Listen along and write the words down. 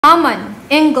Common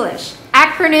English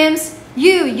acronyms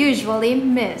you usually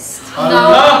missed.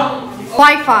 No.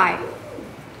 Wi-Fi. Oh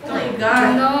my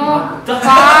God. No. 5,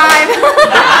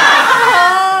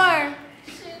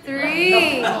 4,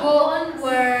 3.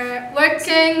 We're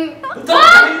working. 4,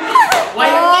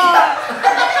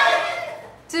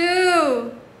 2,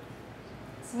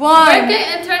 1.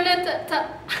 Working internet.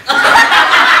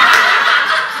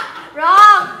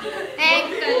 Wrong.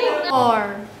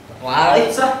 4. Wow,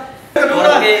 it's a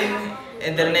working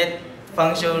internet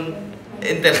function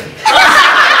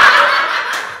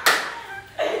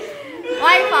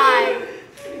Wi-Fi.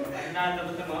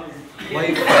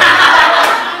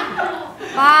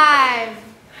 5,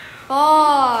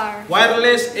 4.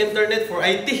 Wireless internet for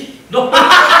IT. Wrong. No.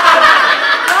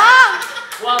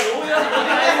 Wow.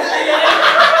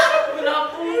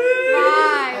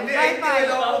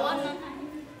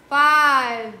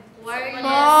 5,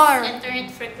 wireless internet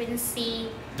frequency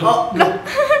No.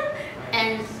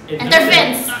 and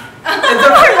interference.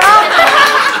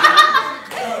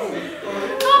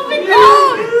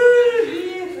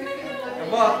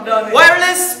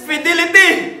 Wireless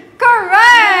fidelity.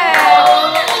 Correct.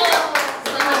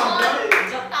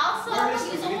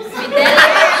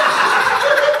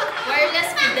 Wireless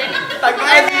fidelity.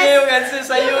 Tag-ID yung answer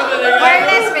sa'yo.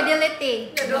 Wireless fidelity.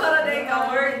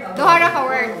 Duha ra ka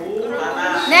word.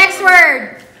 Next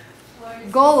word.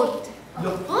 Goat.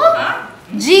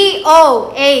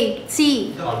 G-O-A-T.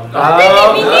 5,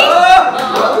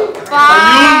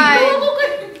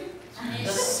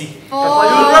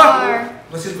 4.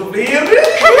 Basketball player. 3.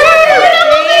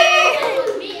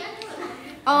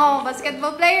 Oh,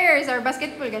 basketball players or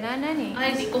basketball gananan eh.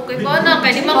 Ay, di ko kay Kona.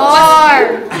 Kaya di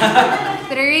 4,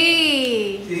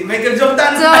 3, Si Michael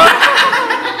Jordan. 2, 1.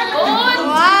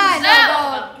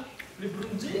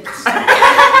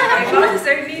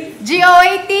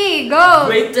 G-O-A-T. Go.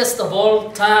 Greatest of all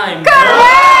time.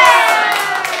 Correct!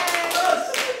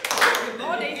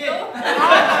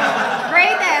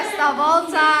 Greatest of all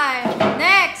time.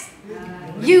 Next.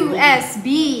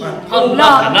 USB. Oh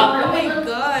Lock. Oh my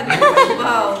God.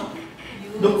 Wow.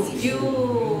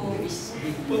 Utility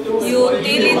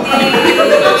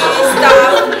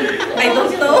stuff. I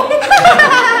don't know.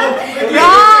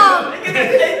 Wrong.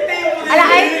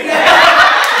 Alay.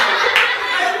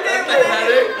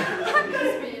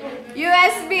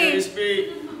 USB.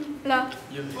 La. 5,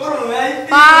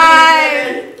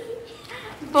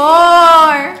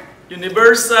 4,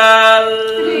 Universal.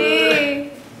 3.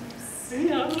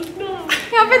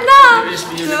 Kapit na.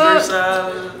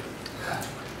 Universal.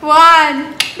 1.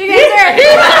 Bigay, sir.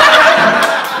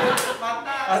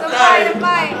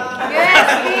 Sabay.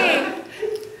 USB.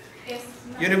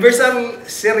 Universal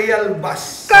serial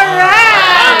bus.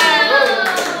 Correct!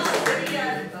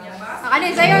 Ano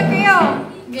yung sa'yo, Kuyo?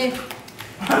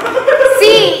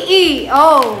 CEO.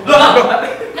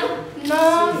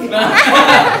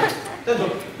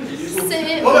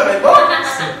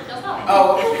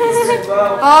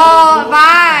 Oh,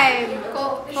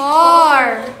 5,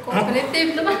 4,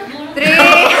 Collective naman. 3,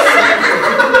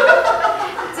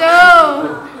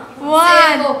 2, 1.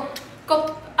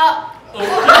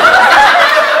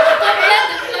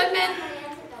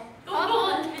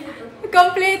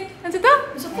 Complete. Ano to?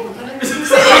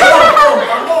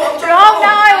 Wrong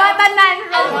na oy, watanan.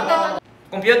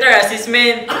 Computer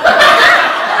assessment.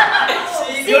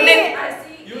 Unit.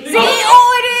 CEO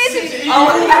ulit. CEO.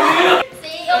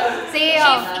 CEO. Chief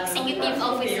Executive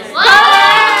Officer.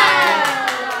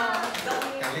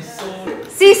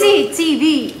 CCTV.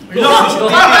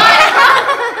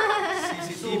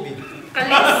 CCTV.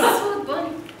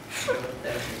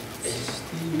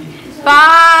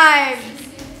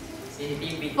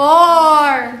 5,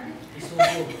 4.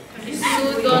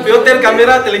 Computer,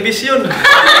 camera, television.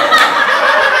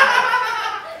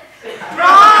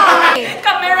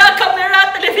 Camera,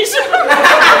 television.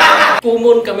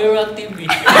 Common camera TV.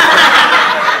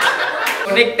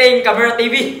 Connecting camera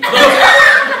TV.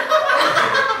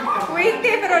 Wait,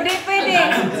 pero di pwede.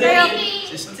 Sa'yo.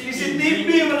 CCTV.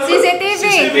 CCTV.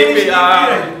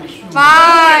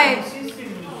 5,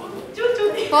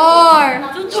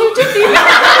 4.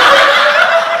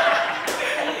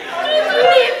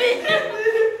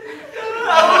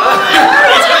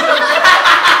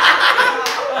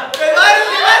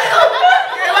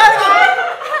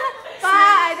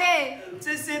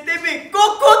 CCTV.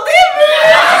 Coco TV.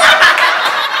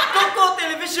 Coco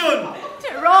television.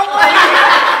 Wrong one.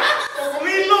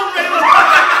 Milong kayo.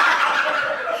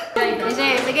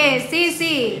 Sige,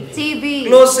 CCTV.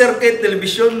 Closed circuit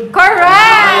television.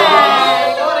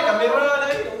 Correct!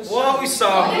 Wow,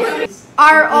 isa.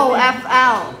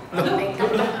 ROFL.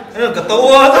 Ano,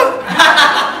 katawa ka?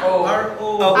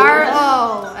 RO.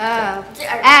 R-O.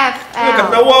 F. L.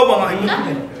 Katawa mga imo.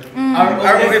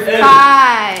 R-O-F-L.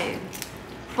 5,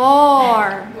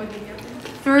 4,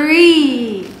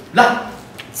 3,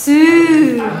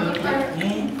 2,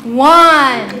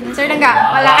 1. Answer na nga.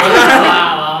 Wala.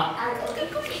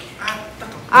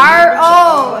 R-O.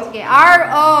 Okay,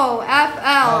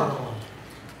 R-O-F-L.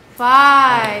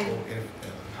 5,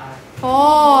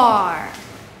 4,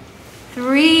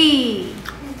 3,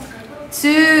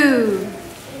 2,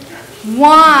 1.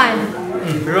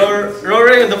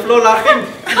 Roaring on the floor laughing.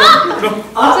 Ano?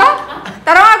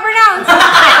 Tarong nga pronounce.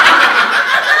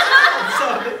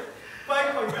 Sorry.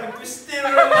 Pag-twistin.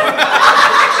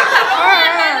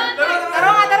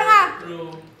 Tarong nga.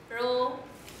 Row.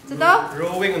 So to?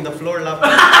 Rowing on the floor laughing.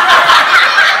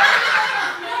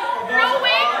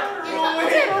 Rowing.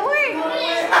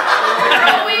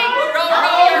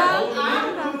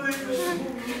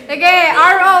 Sige,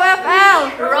 R-O-F-L.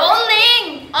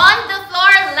 Rolling on the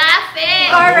floor laughing.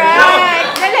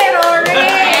 Correct. Dali,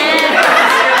 roaring.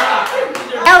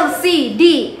 L-C-D.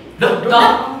 5,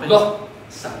 4,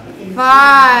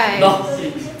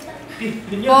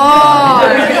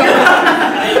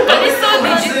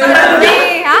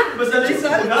 3, ha? Basta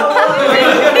lisan.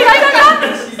 Hindi ka na?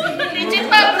 Digit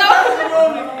pa to.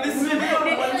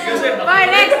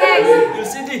 Bye, next.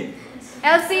 LCD.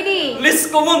 LCD.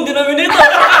 Least common denominator.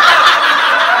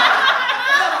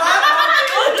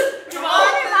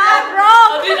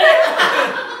 Wrong.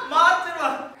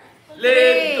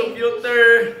 Lead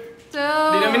computer. 2.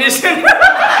 Denomination.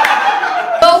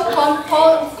 Low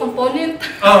component.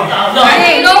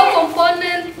 Hey. Low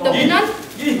component dominant.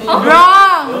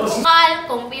 Wrong. Small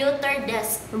computer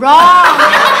desk. Wrong.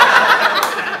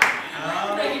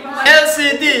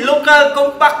 LCD, local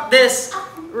compact desk.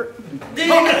 Wrong.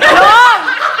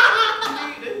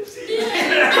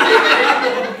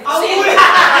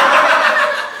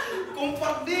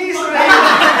 Compact disc.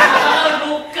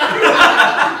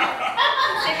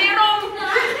 CD-ROM.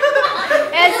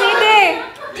 LCD.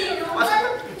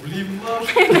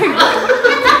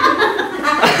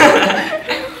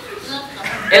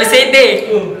 LCD.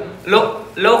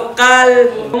 Local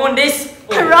common disk.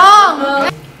 Wrong.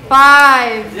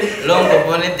 5. Long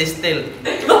component is still.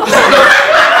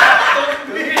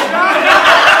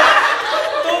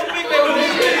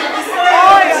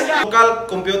 Local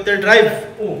computer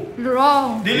drive.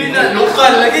 Wrong. Dili na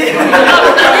local lagi.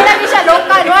 Hindi lagi siya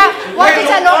local. What is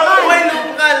siya local? Why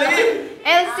local lagi?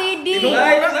 LCD.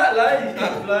 Line na, line.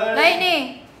 Line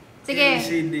eh. Sige.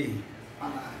 LCD.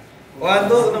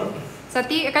 Wando nang Sa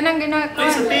kanang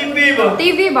ay sa TV ba?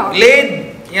 TV ba?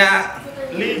 LED. Ya.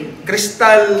 LED.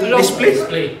 Crystal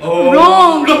display. Oh.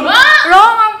 Wrong.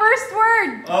 Wrong ang first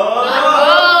word. Oh.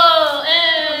 Oh,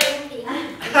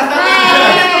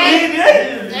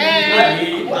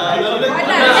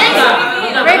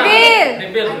 Reveal.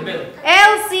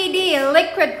 LCD,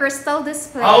 liquid crystal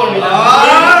display.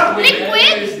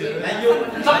 liquid.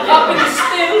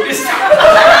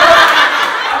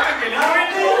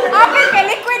 Open kay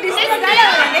liquid display.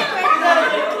 Liquid.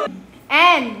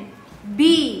 N, B,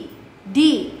 D.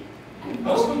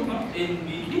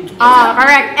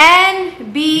 Correct. N,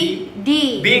 B,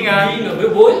 D. Bing ah.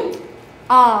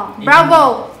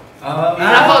 Bravo.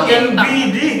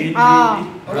 NBD.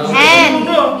 N,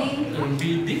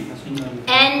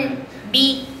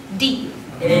 NBD.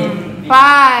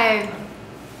 5,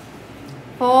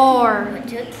 4.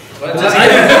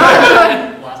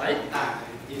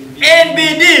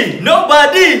 NBD.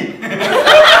 Nobody.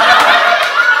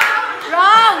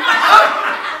 Wrong.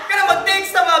 Kana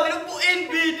mag-text na ba bilog po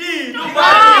NBD.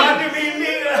 Nobody.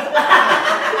 meaning.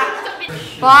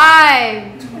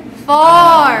 5,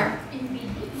 4,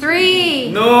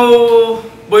 3. No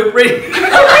boyfriend.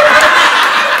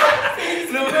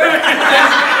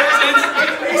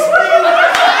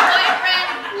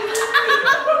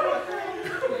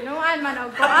 Nuan man og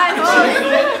kuan.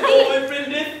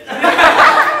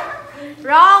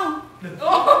 Wrong.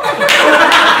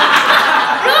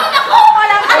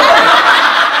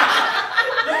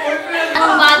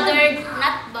 Not bothered.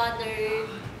 Not bothered.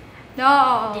 No.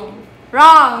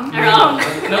 Wrong.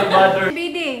 Not bother.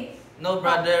 BD. No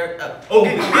brother. Oh.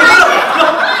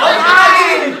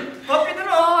 Happy na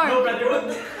no. 4.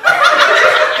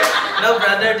 No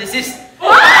brother. This is.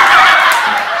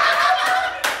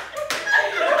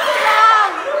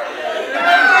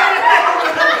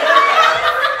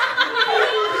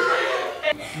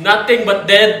 Nothing but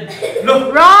dead. No.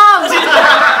 Wrong.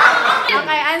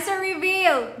 Okay, answer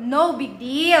reveal. No big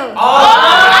deal. Oh.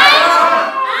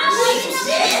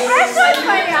 Expression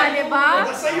ba yan, di ba?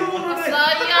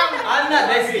 Sayang. Ana,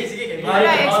 sige, sige.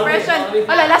 Wala, expression.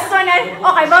 Wala, last one na.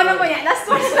 Okay, bawal po yan. Last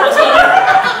one na.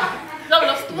 Lang,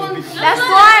 last one. Last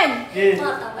one.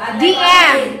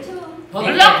 DM.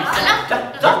 Alam.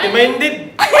 Recommended.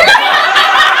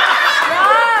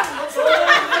 Wrong.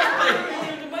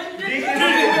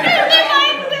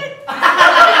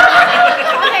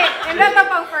 Okay, ilan na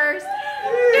pang first?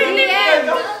 DM.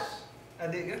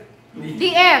 Adi ka?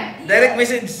 DM. Direct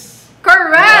message.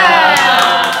 Correct.